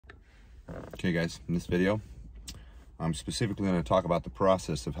Okay guys, in this video I'm specifically going to talk about the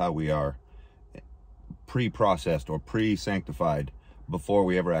process of how we are pre-processed or pre-sanctified before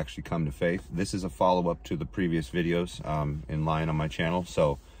we ever actually come to faith. This is a follow-up to the previous videos in line on my channel,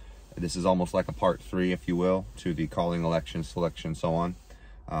 so this is almost like a part 3, if you will, to the calling, election, selection, so on.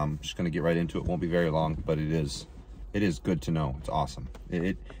 Just going to get right into it. Won't be very long, but it is good to know. It's awesome.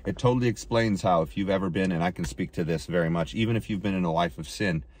 It totally explains how, if you've ever been, and I can speak to this very much, even if you've been in a life of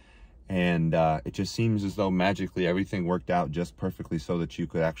sin, and it just seems as though magically everything worked out just perfectly so that you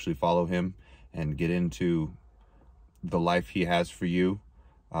could actually follow him and get into the life he has for you.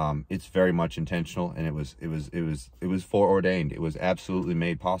 It's very much intentional, and it was foreordained. It was absolutely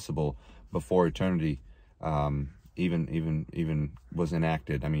made possible before eternity even was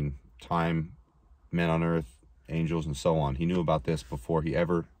enacted. I mean, time, men on earth, angels, and so on. He knew about this before he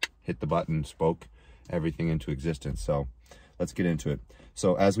ever hit the button, spoke everything into existence. So let's get into it.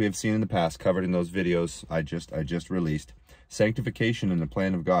 So as we have seen in the past, covered in those videos I just released, sanctification in the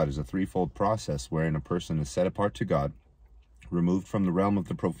plan of God is a threefold process wherein a person is set apart to God, removed from the realm of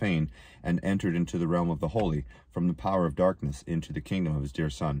the profane, and entered into the realm of the holy, from the power of darkness into the kingdom of his dear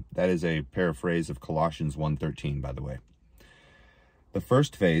Son. That is a paraphrase of Colossians 1:13, by the way. The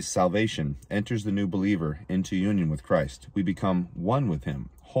first phase, salvation, enters the new believer into union with Christ. We become one with him,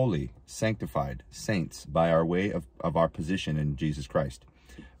 holy, sanctified, saints, by our way of our position in Jesus Christ.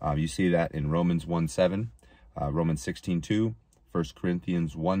 You see that in Romans 1:7, Romans 16:2, 1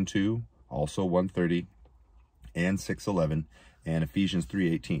 Corinthians 1:2, also 1:30, and 6:11, and Ephesians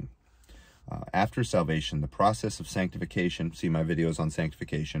 3:18. After salvation, the process of sanctification, see my videos on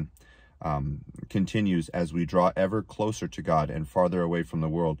sanctification, continues as we draw ever closer to God and farther away from the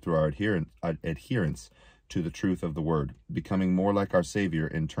world through our adherence to the truth of the word, becoming more like our Savior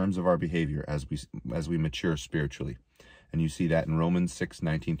in terms of our behavior as we mature spiritually. And you see that in Romans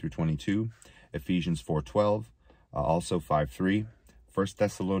 6:19 through 22, Ephesians 4:12, also 5:3, 1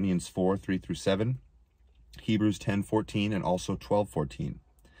 Thessalonians 4:3 through 7, Hebrews 10:14, and also 12:14.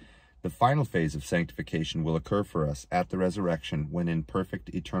 The final phase of sanctification will occur for us at the resurrection, when in perfect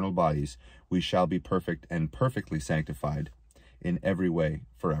eternal bodies we shall be perfect and perfectly sanctified in every way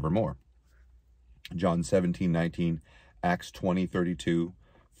forevermore. John 17:19, Acts 20:32,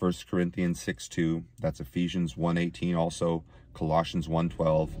 1 Corinthians 6:2, that's Ephesians 1:18, also Colossians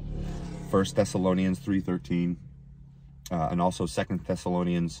 1:12, 1 Thessalonians 3:13, and also 2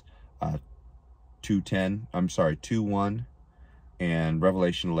 Thessalonians 2:1, and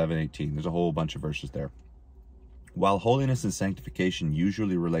Revelation 11:18. There's a whole bunch of verses there. While holiness and sanctification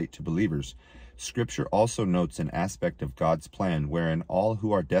usually relate to believers, Scripture also notes an aspect of God's plan wherein all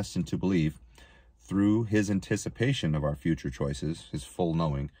who are destined to believe, through his anticipation of our future choices, his full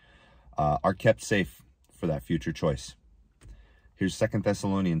knowing, are kept safe for that future choice. Here's 2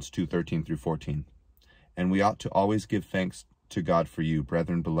 Thessalonians 2:13 through 14. And we ought to always give thanks to God for you,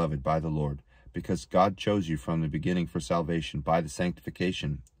 brethren beloved by the Lord, because God chose you from the beginning for salvation by the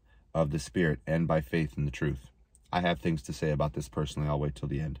sanctification of the Spirit and by faith in the truth. I have things to say about this personally. I'll wait till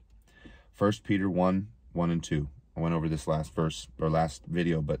the end. 1 Peter 1:1 and 2. I went over this last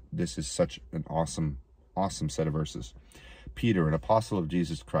video, but this is such an awesome set of verses. Peter, an apostle of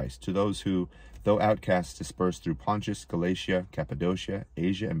Jesus Christ, to those who, though outcasts dispersed through Pontus, Galatia, Cappadocia,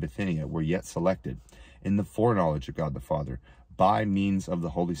 Asia, and Bithynia, were yet selected in the foreknowledge of God the Father, by means of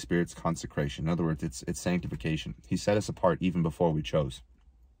the Holy Spirit's consecration. In other words, it's sanctification. He set us apart even before we chose,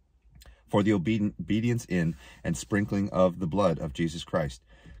 for the obedience in and sprinkling of the blood of Jesus Christ.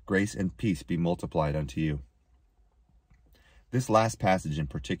 Grace and peace be multiplied unto you. This last passage in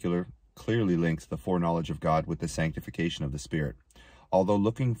particular clearly links the foreknowledge of God with the sanctification of the Spirit. Although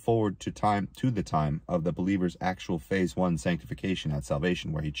looking forward to the time of the believer's actual phase 1 sanctification at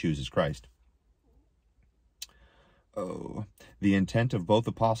salvation, where he chooses Christ. The intent of both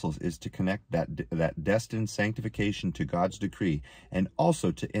apostles is to connect that destined sanctification to God's decree, and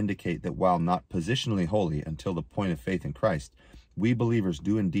also to indicate that while not positionally holy until the point of faith in Christ, we believers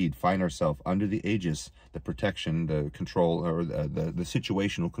do indeed find ourselves under the aegis, the protection, the control, or the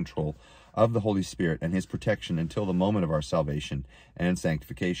situational control of the Holy Spirit and his protection until the moment of our salvation and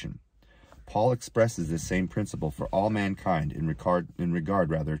sanctification. Paul expresses this same principle for all mankind in regard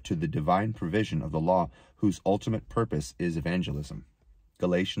to the divine provision of the law, whose ultimate purpose is evangelism.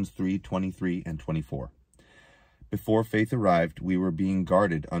 Galatians 3:23 and 24. Before faith arrived, we were being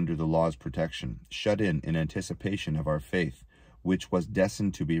guarded under the law's protection, shut in anticipation of our faith, which was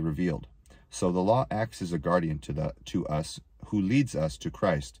destined to be revealed. So the law acts as a guardian to us, who leads us to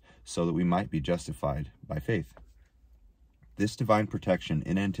Christ, so that we might be justified by faith. This divine protection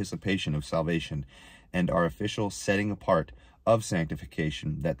in anticipation of salvation and our official setting apart of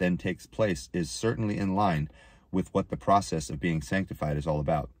sanctification that then takes place is certainly in line with what the process of being sanctified is all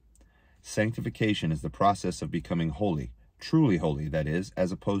about. Sanctification is the process of becoming holy, truly holy, that is,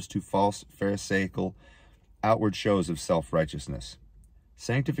 as opposed to false pharisaical outward shows of self-righteousness.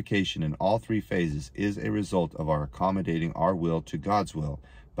 Sanctification in all three phases is a result of our accommodating our will to God's will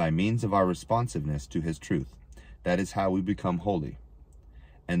by means of our responsiveness to his truth. That is how we become holy,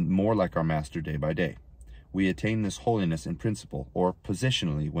 and more like our Master day by day. We attain this holiness in principle, or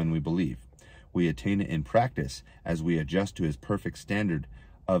positionally when we believe. We attain it in practice as we adjust to his perfect standard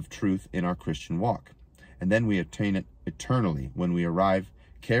of truth in our Christian walk. And then we attain it eternally when we arrive,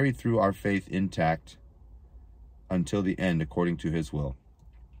 carried through our faith intact until the end according to his will.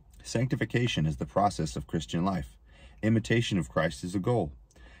 Sanctification is the process of Christian life. Imitation of Christ is the goal,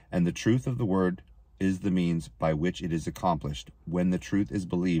 and the truth of the word is the means by which it is accomplished when the truth is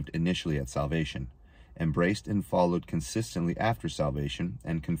believed initially at salvation, embraced and followed consistently after salvation,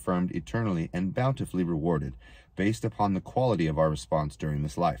 and confirmed eternally and bountifully rewarded based upon the quality of our response during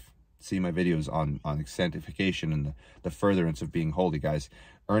this life. See my videos on sanctification and the furtherance of being holy, guys.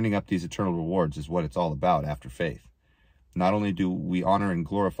 Earning up these eternal rewards is what it's all about after faith. Not only do we honor and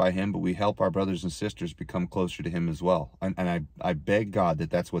glorify him, but we help our brothers and sisters become closer to him as well. And I beg God that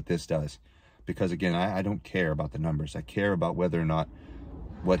that's what this does. Because again, I don't care about the numbers. I care about whether or not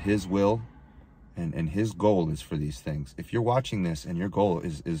what his will and his goal is for these things. If you're watching this and your goal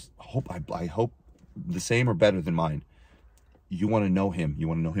is I hope the same or better than mine, you want to know him. You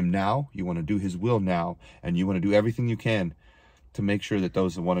want to know him now. You want to do his will now. And you want to do everything you can to make sure that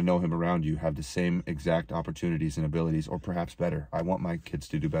those that want to know him around you have the same exact opportunities and abilities, or perhaps better. I want my kids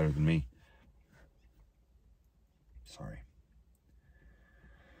to do better than me. Sorry.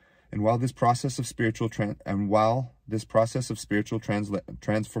 And while this process of spiritual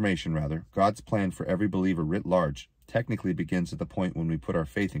transformation, God's plan for every believer writ large technically begins at the point when we put our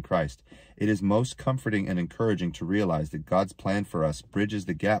faith in Christ, it is most comforting and encouraging to realize that God's plan for us bridges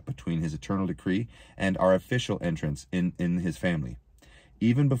the gap between his eternal decree and our official entrance in his family.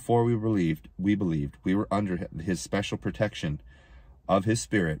 Even before we believed we were under his special protection of his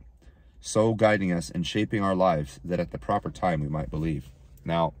Spirit, so guiding us and shaping our lives that at the proper time we might believe.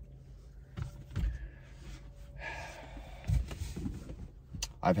 Now,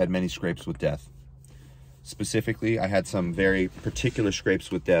 I've had many scrapes with death. Specifically, I had some very particular scrapes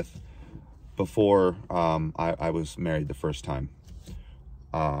with death before I was married the first time.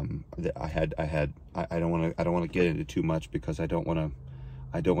 I don't want to get into too much because I don't want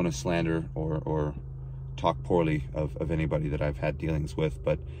to slander or talk poorly of anybody that I've had dealings with.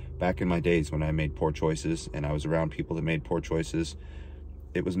 But back in my days when I made poor choices and I was around people that made poor choices,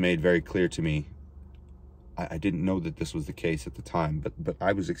 it was made very clear to me. I didn't know that this was the case at the time, but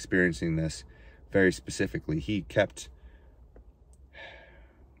I was experiencing this very specifically. He kept,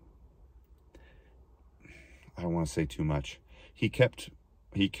 I don't want to say too much. He kept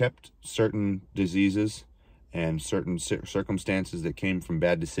certain diseases and certain circumstances that came from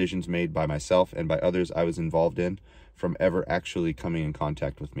bad decisions made by myself and by others I was involved in from ever actually coming in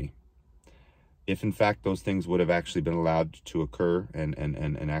contact with me. If in fact those things would have actually been allowed to occur and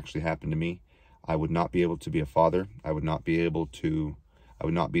actually happen to me, I would not be able to be a father. I would not be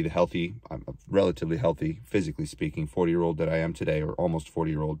the healthy, relatively healthy, physically speaking, 40-year-old that I am today, or almost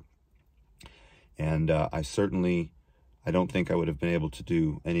 40-year-old. And I don't think I would have been able to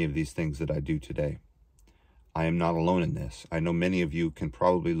do any of these things that I do today. I am not alone in this. I know many of you can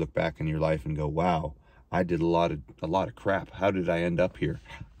probably look back in your life and go, wow, I did a lot of crap. How did I end up here?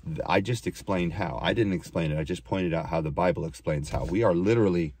 I just explained how. I didn't explain it. I just pointed out how the Bible explains how. We are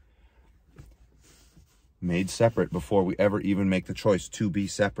literally made separate before we ever even make the choice to be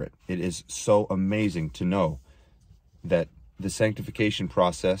separate. It is so amazing to know that the sanctification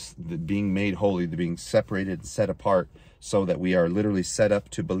process, the being made holy, the being separated and set apart, so that we are literally set up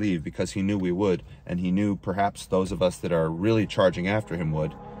to believe, because he knew we would, and he knew perhaps those of us that are really charging after him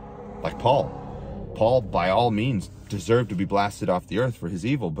would, like Paul. Paul, by all means, deserved to be blasted off the earth for his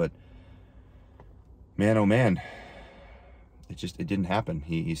evil, but man, oh man, it didn't happen.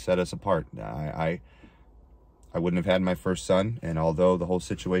 He set us apart. I wouldn't have had my first son, and although the whole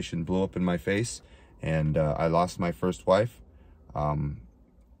situation blew up in my face and I lost my first wife,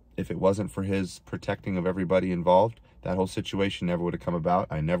 if it wasn't for his protecting of everybody involved, that whole situation never would have come about.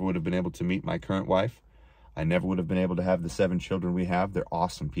 I never would have been able to meet my current wife. I never would have been able to have the 7 children we have. They're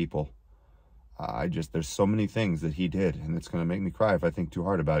awesome people. There's so many things that he did, and it's going to make me cry if I think too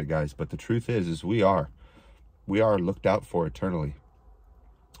hard about it, guys. But the truth is we are looked out for eternally.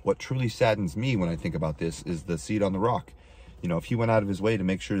 What truly saddens me when I think about this is the seed on the rock. You know, if he went out of his way to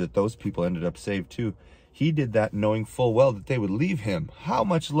make sure that those people ended up saved too, He did that knowing full well that they would leave him. How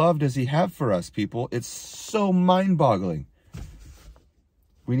much love does he have for us, people? It's so mind-boggling.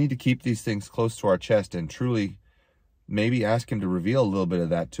 We need to keep these things close to our chest and truly maybe ask him to reveal a little bit of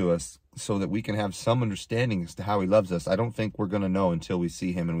that to us so that we can have some understanding as to how he loves us. I don't think we're going to know until we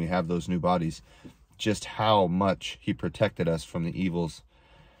see him and we have those new bodies just how much he protected us from the evils,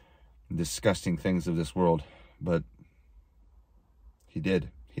 disgusting things of this world. But he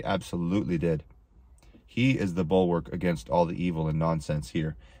did. He absolutely did. He is the bulwark against all the evil and nonsense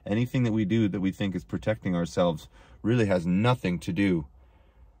here. Anything that we do that we think is protecting ourselves really has nothing to do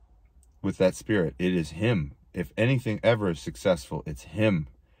with that spirit. It is him. If anything ever is successful, it's him.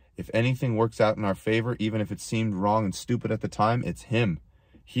 If anything works out in our favor, even if it seemed wrong and stupid at the time, it's him.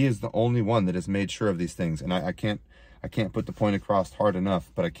 He is the only one that has made sure of these things. And I can't put the point across hard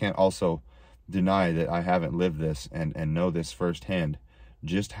enough, but I can't also deny that I haven't lived this and know this firsthand,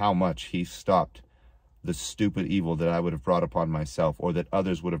 just how much he stopped the stupid evil that I would have brought upon myself or that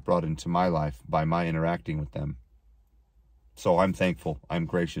others would have brought into my life by my interacting with them. So I'm thankful. I'm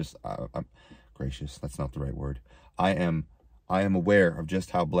gracious. I'm gracious. That's not the right word. I am aware of just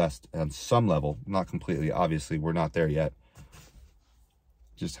how blessed on some level, not completely, obviously we're not there yet,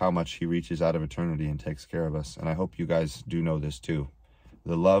 just how much he reaches out of eternity and takes care of us. And I hope you guys do know this too.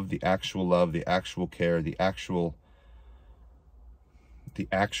 The love, the actual care, the actual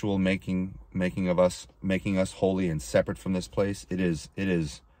making us holy and separate from this place. It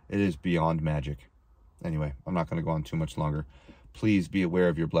is beyond magic. Anyway, I'm not going to go on too much longer. Please be aware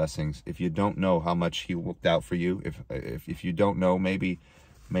of your blessings. If you don't know how much he looked out for you, if you don't know, maybe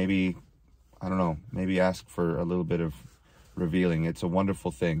I don't know, maybe ask for a little bit of revealing. It's a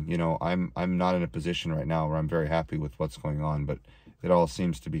wonderful thing. You know, I'm not in a position right now where I'm very happy with what's going on, but it all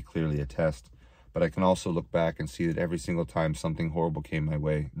seems to be clearly a test. But I can also look back and see that every single time something horrible came my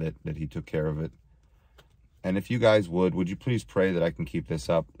way, that he took care of it. And if you guys would you please pray that I can keep this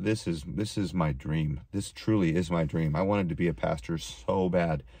up? This is my dream. This truly is my dream. I wanted to be a pastor so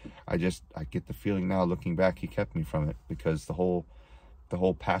bad. I get the feeling now, looking back, he kept me from it, because the whole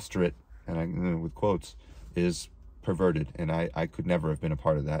pastorate, and with quotes, is perverted, and I could never have been a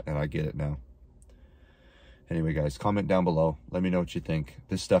part of that, and I get it now. Anyway, guys, comment down below. Let me know what you think.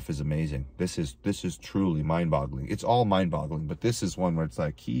 This stuff is amazing. This is truly mind-boggling. It's all mind-boggling, but this is one where it's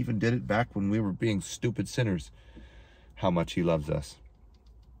like, he even did it back when we were being stupid sinners. How much he loves us.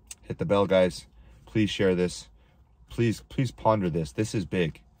 Hit the bell, guys. Please share this. Please ponder this. This is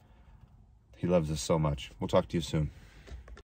big. He loves us so much. We'll talk to you soon.